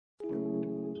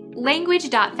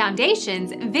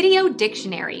Language.Foundation's Video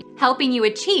Dictionary, helping you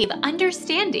achieve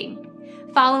understanding.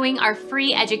 Following our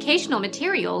free educational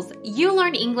materials, you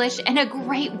learn English in a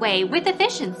great way with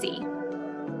efficiency.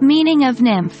 Meaning of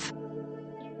nymph.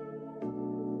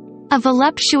 A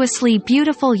voluptuously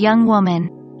beautiful young woman.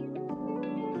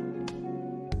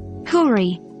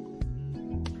 Houri.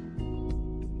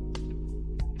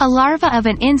 A larva of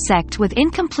an insect with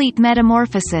incomplete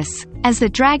metamorphosis, as the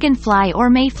dragonfly or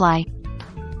mayfly.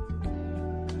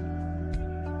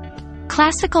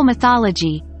 Classical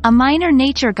mythology, a minor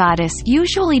nature goddess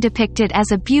usually depicted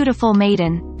as a beautiful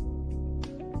maiden.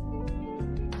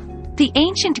 The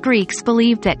ancient Greeks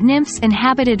believed that nymphs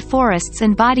inhabited forests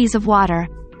and bodies of water.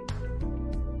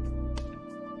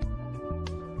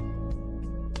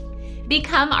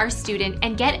 Become our student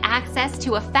and get access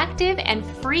to effective and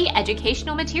free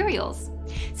educational materials.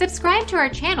 Subscribe to our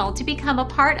channel to become a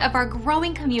part of our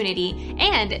growing community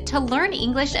and to learn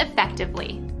English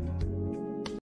effectively.